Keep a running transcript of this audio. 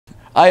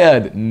I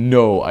had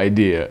no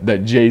idea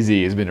that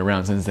Jay-Z has been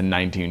around since the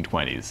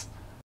 1920s.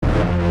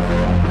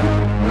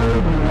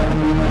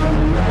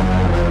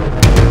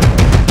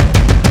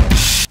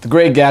 The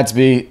Great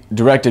Gatsby,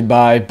 directed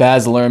by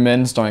Baz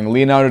Luhrmann, starring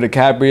Leonardo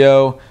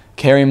DiCaprio,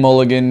 Carey,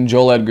 Mulligan,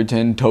 Joel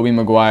Edgerton, Tobey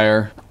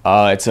Maguire.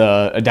 It's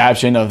an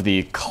adaptation of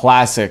the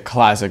classic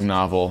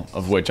novel,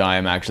 of which I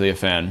am actually a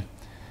fan.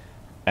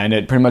 And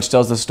it pretty much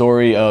tells the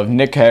story of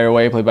Nick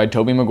Carraway, played by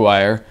Tobey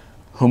Maguire,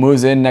 who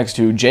moves in next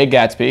to Jay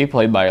Gatsby,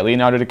 played by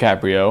Leonardo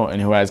DiCaprio,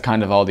 and who has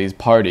kind of all these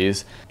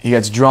parties. He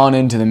gets drawn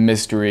into the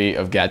mystery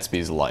of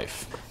Gatsby's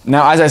life.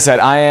 Now, as I said,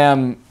 I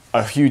am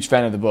a huge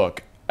fan of the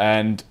book,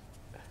 and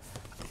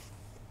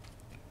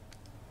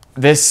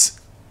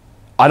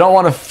I don't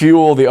want to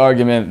fuel the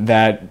argument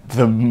that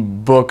the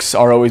books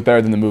are always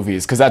better than the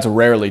movies, because that's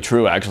rarely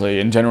true, actually.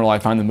 In general, I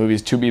find the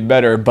movies to be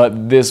better,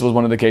 but this was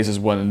one of the cases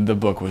when the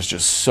book was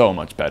just so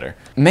much better.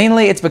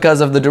 Mainly, it's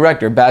because of the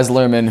director, Baz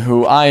Luhrmann,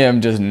 who I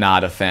am just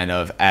not a fan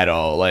of at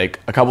all. Like,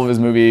 a couple of his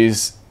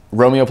movies,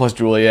 Romeo plus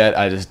Juliet,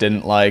 I just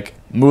didn't like.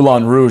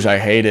 Moulin Rouge, I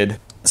hated.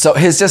 So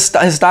his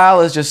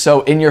style is just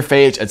so in your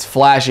face, it's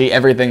flashy,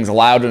 everything's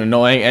loud and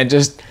annoying, and it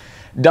just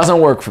doesn't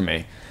work for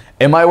me.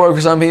 It might work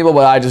for some people,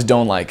 but I just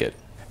don't like it.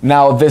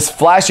 Now, this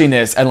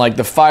flashiness and like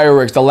the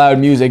fireworks, the loud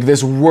music,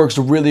 this works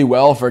really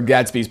well for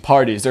Gatsby's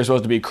parties. They're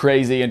supposed to be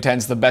crazy,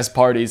 intense, the best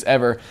parties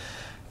ever.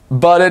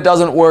 But it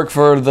doesn't work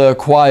for the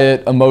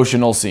quiet,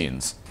 emotional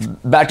scenes.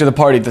 Back to the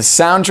party. The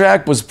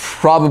soundtrack was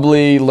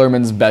probably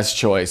Luhrmann's best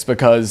choice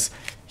because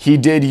he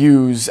did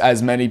use,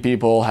 as many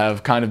people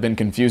have kind of been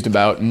confused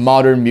about,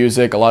 modern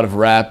music, a lot of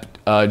rap,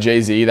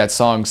 Jay-Z, that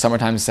song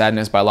Summertime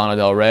Sadness by Lana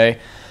Del Rey.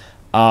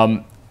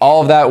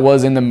 All of that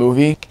was in the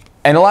movie.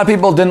 And a lot of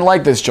people didn't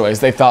like this choice.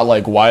 They thought,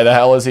 like, why the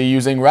hell is he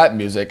using rap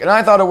music? And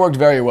I thought it worked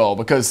very well,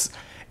 because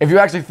if you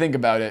actually think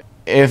about it,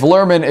 if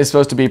Luhrmann is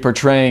supposed to be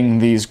portraying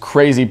these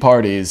crazy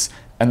parties,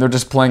 and they're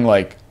just playing,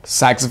 like,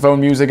 saxophone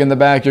music in the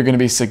back, you're gonna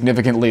be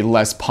significantly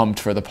less pumped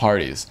for the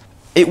parties.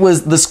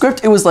 The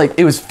script, it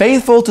was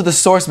faithful to the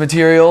source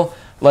material.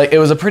 Like, it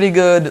was a pretty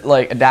good,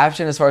 like,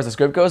 adaptation as far as the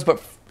script goes,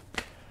 but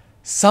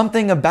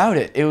something about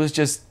it, it was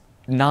just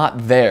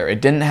not there. It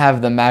didn't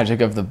have the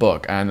magic of the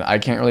book, and I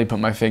can't really put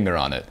my finger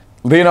on it.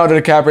 Leonardo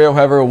DiCaprio,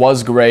 however,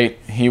 was great.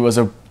 He was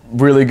a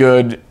really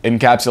good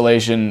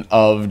encapsulation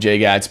of Jay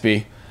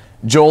Gatsby.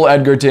 Joel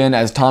Edgerton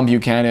as Tom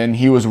Buchanan,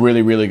 he was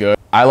really, really good.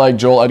 I like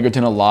Joel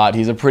Edgerton a lot.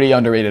 He's a pretty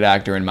underrated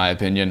actor in my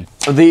opinion.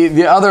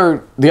 The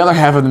other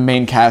half of the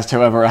main cast,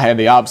 however, I had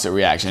the opposite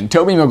reaction.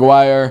 Tobey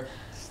Maguire,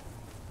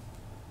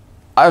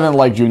 I haven't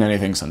liked doing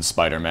anything since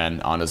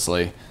Spider-Man,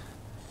 honestly.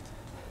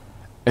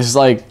 It's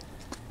like,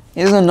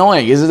 he's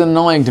annoying. He's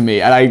annoying to me,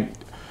 and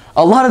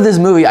a lot of this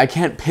movie, I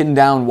can't pin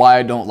down why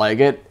I don't like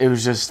it. It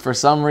was just, for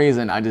some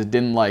reason, I just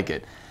didn't like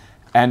it.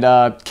 And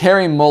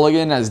Carey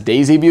Mulligan as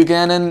Daisy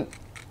Buchanan,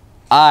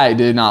 I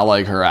did not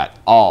like her at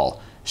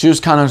all. She was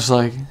kind of just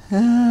like,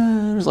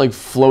 just like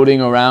floating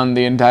around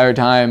the entire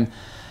time.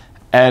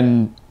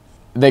 And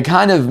they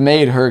kind of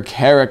made her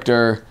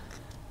character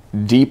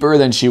deeper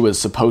than she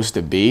was supposed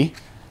to be.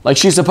 Like,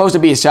 she's supposed to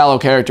be a shallow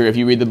character if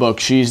you read the book.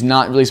 She's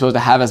not really supposed to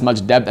have as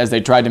much depth as they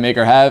tried to make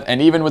her have,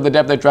 and even with the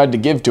depth they tried to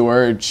give to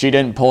her, she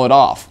didn't pull it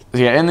off. So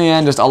yeah, in the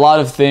end, just a lot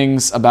of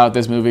things about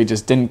this movie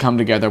just didn't come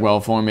together well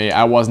for me.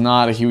 I was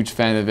not a huge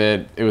fan of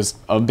it. It was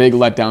a big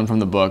letdown from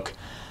the book.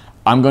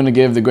 I'm going to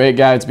give The Great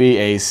Gatsby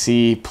a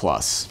C+.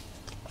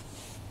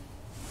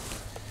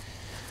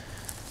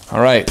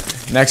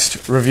 Alright,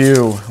 next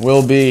review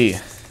will be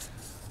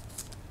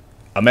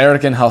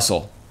American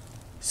Hustle.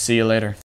 See you later.